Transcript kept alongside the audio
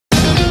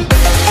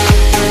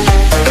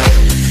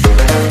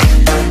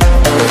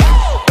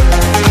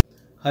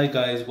Hi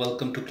guys,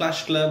 welcome to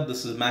Clash Club.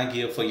 This is Mag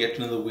here for yet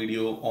another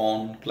video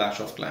on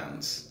Clash of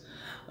Clans.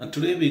 And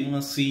today we're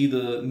gonna see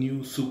the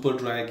new Super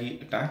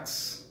Draggy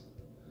attacks.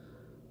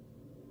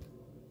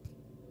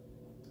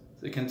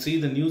 So you can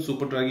see the new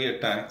Super Draggy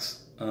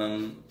attacks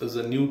is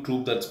a new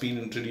troop that's been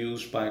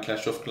introduced by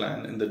Clash of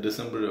Clans in the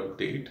December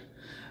update.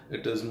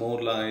 It is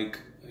more like,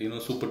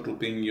 super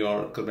trooping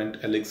your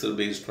current elixir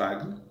based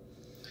dragon.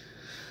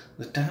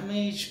 The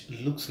damage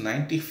looks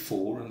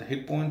 94 and the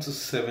hit points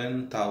is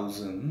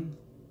 7000.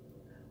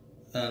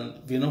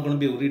 And we're not going to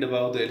be worried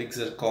about the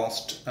elixir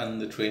cost and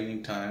the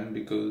training time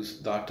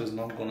because that is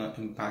not going to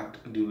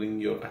impact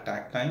during your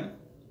attack time.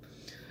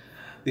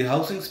 The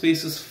housing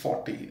space is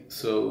 40,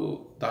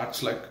 so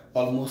that's like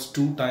almost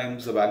 2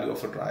 times the value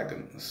of a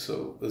dragon.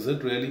 So is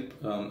it really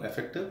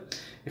effective?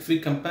 If we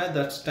compare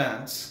that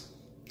stats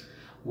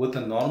with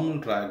a normal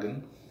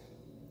dragon,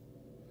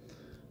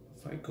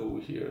 if I go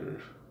here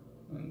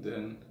and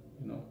then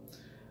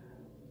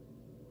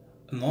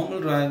a normal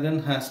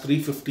dragon has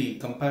 350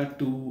 compared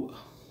to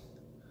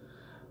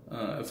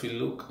if you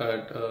look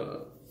at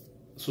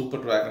super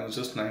dragon, it's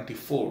just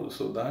 94,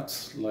 so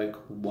that's like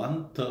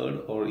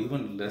 1/3 or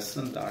even less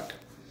than that.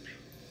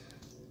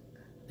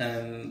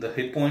 And the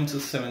hit points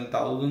is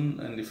 7000,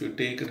 and if you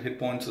take it, hit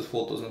points is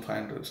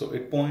 4500, so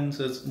hit points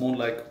is more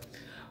like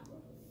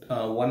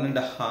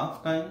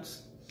 1.5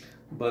 times,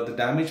 but the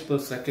damage per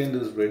second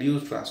is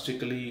reduced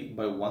drastically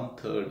by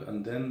 1/3,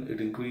 and then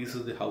it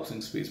increases the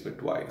housing space by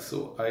twice.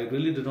 So I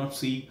really did not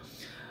see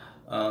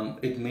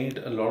it made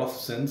a lot of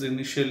sense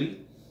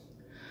initially.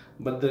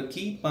 But the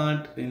key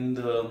part in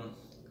the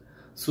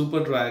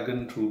Super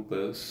Dragon troop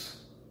is,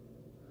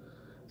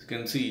 as you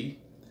can see,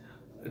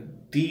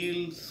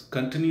 deals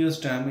continuous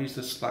damage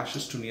that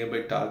splashes to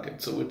nearby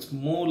targets. So it's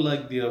more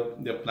like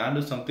their plan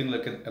is something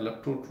like an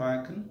Electro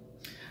Dragon,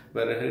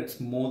 where it hits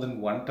more than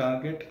one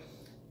target.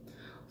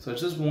 So I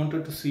just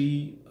wanted to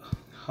see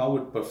how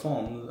it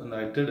performs, and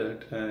I did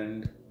it,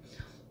 and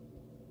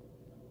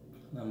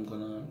I'm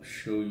gonna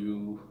show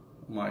you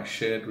my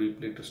shared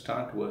replay to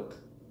start with.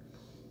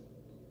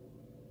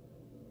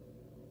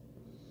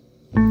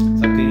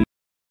 So again,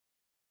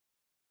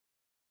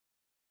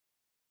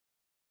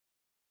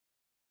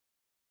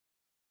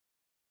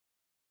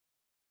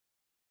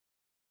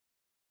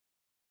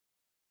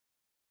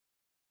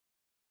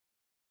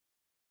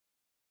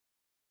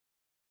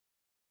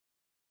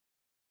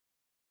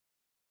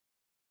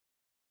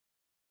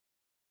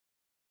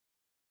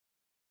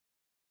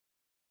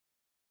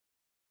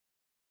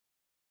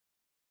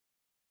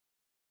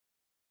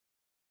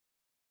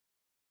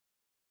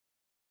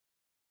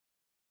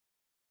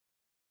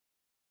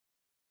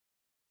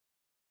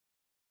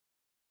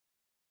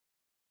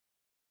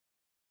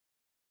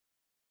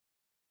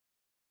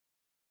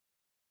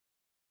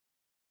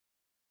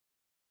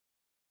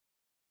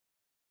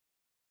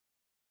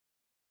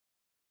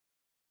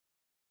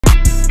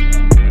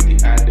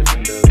 add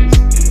defenders,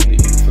 even the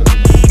Inferno,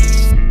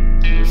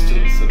 you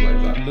still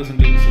survive unless it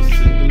is a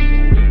single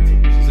mode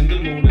Inferno. So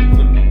single mode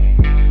Inferno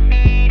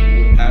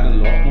would add a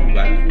lot more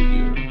value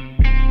here,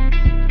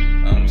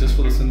 just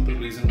for the simple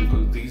reason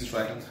because these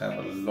dragons have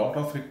a lot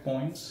of hit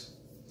points.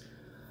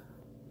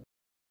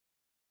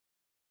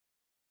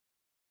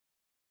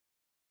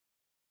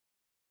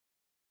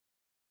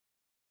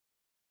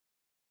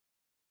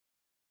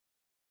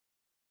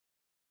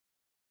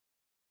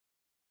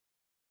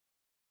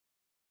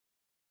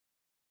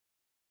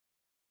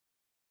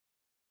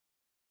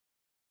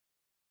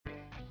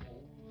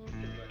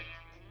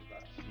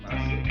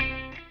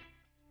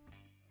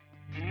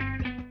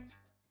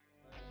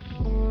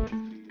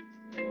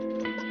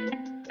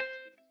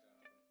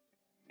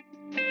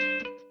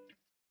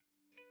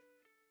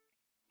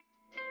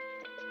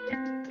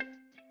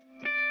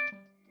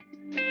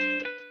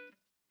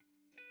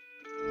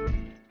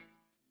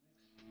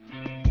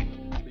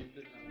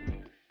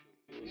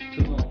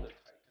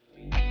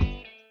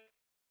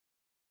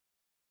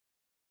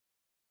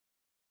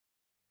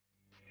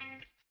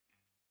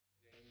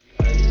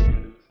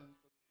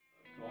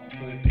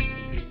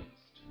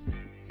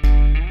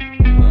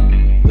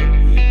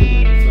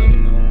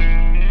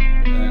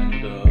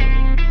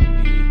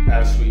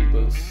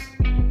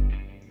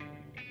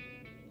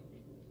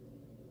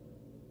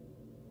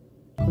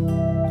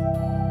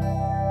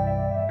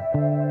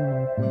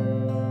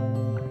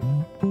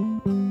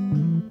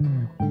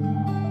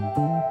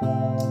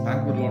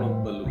 Packed with a lot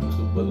of balloons,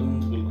 so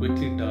balloons will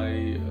quickly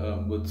die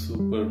with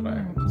super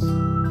dragons.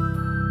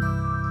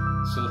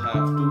 Still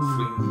have 2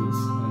 freezes,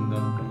 and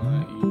I'm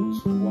gonna use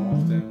one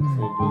of them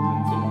for the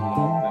Inferno,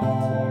 one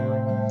of them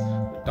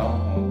for the Town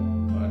Hall,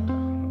 but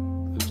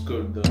it's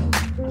good. The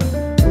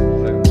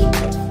friend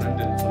Inferno out, and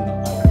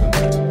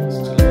I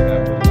still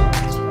have the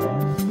last of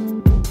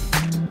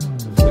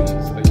the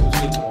freeze. I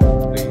used it on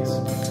freeze.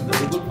 The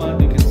good part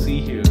you can see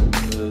here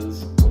is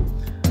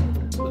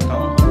the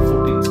Town Hall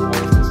 14's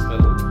poison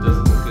spell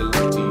doesn't kill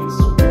these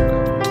super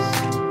dragons.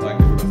 Like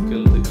it would have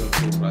killed the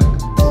Electro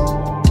Dragons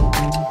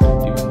or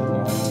even the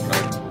normal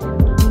dragon.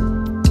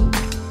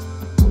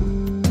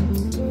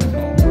 The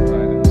normal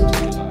dragon is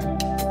still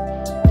alive.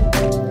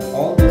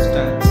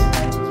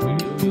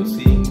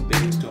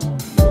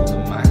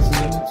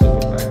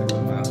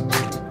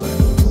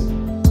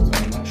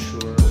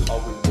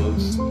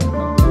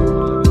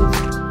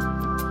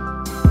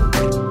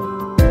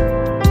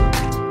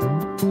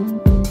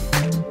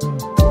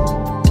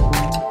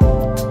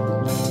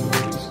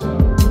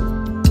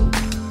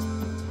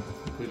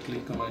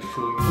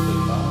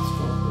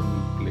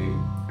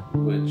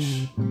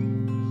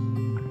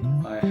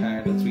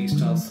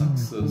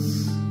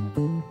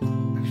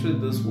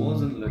 this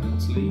was in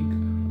Legends League,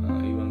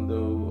 even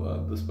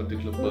though this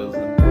particular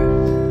person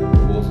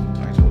wasn't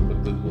titled,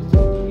 but this was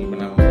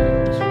even I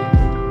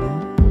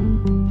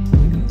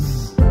can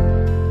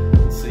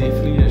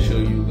safely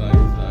assure you guys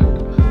that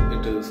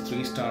it is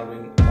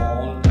 3-starring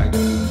all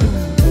active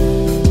faces,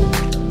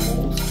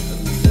 most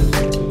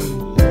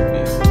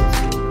bases.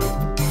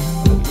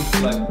 It looks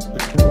like a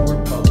bit more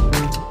puzzle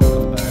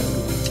compared to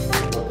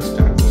what the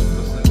stats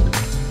present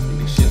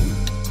initially.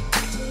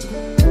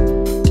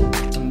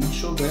 I'm not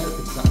sure where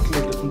exactly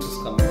the difference is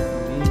coming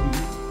from. Maybe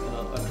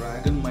a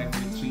dragon might be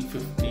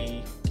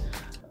 350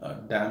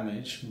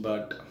 damage,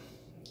 but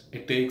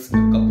it takes a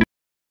couple.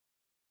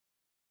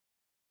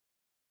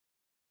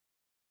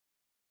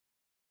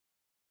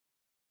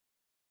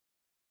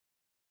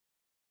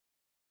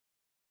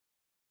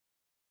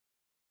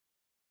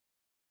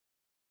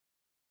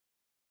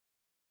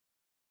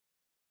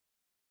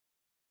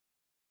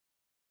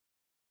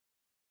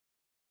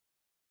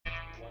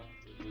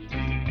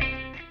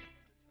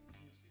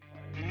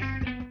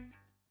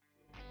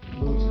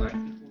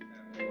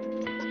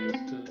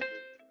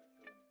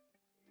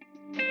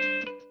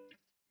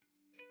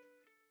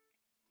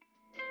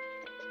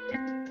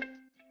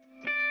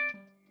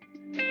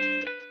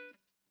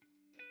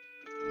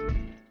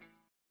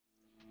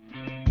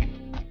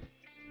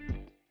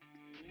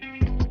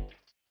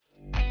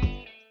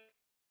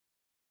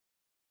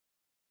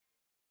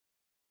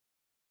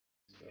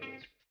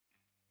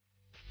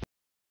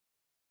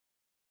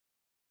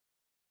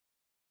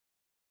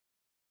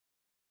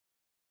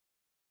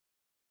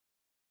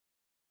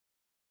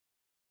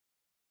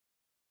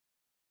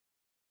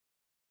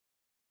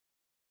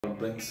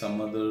 Bring some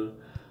other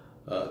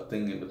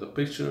thing into the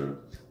picture.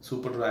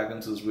 Super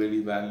Dragons is really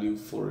value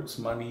for its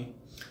money,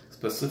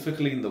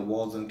 specifically in the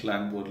Wars and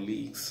Clan War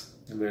leagues,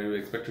 where you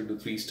expect to do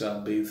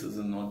 3-star bases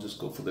and not just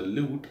go for the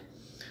loot.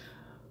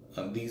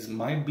 These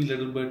might be a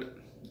little bit,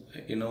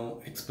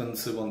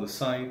 expensive on the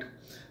side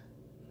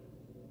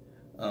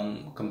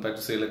compared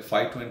to say like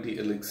 520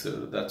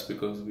 elixir. That's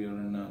because we are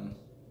in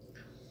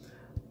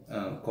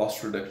a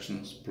cost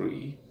reduction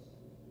spree.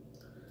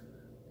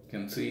 You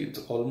can see it's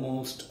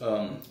almost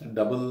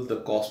double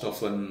the cost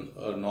of a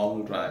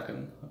normal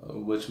dragon,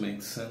 which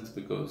makes sense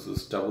because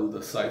it's double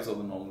the size of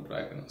the normal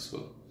dragon as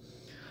well.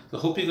 So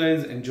I hope you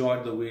guys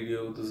enjoyed the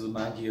video. This is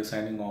Maggie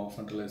signing off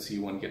until I see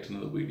you and get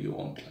another video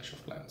on Clash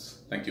of Clans.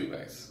 Thank you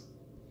guys.